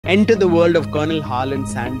Enter the world of Colonel Harlan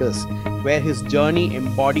Sanders, where his journey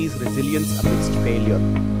embodies resilience amidst failure.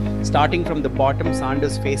 Starting from the bottom,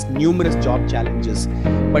 Sanders faced numerous job challenges,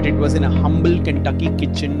 but it was in a humble Kentucky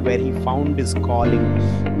kitchen where he found his calling.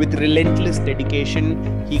 With relentless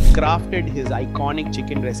dedication, he crafted his iconic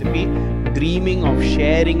chicken recipe, dreaming of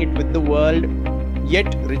sharing it with the world.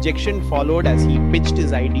 Yet rejection followed as he pitched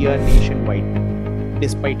his idea nationwide.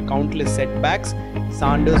 Despite countless setbacks,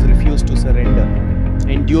 Sanders refused to surrender.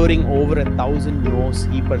 Enduring over 1,000 no's,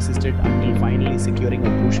 he persisted until finally securing a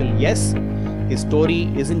crucial yes. His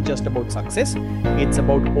story isn't just about success, it's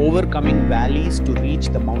about overcoming valleys to reach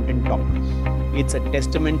the mountaintop. It's a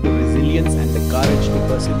testament to resilience and the courage to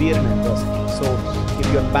persevere in adversity. So,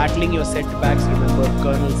 if you're battling your setbacks, remember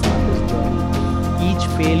Colonel Sanders' journey. Each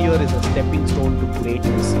failure is a stepping stone to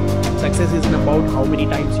greatness. Success isn't about how many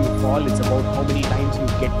times you fall, it's about how many times you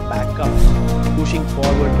get back up. Pushing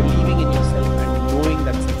forward, believing in yourself, and knowing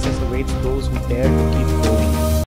that success awaits those who dare to keep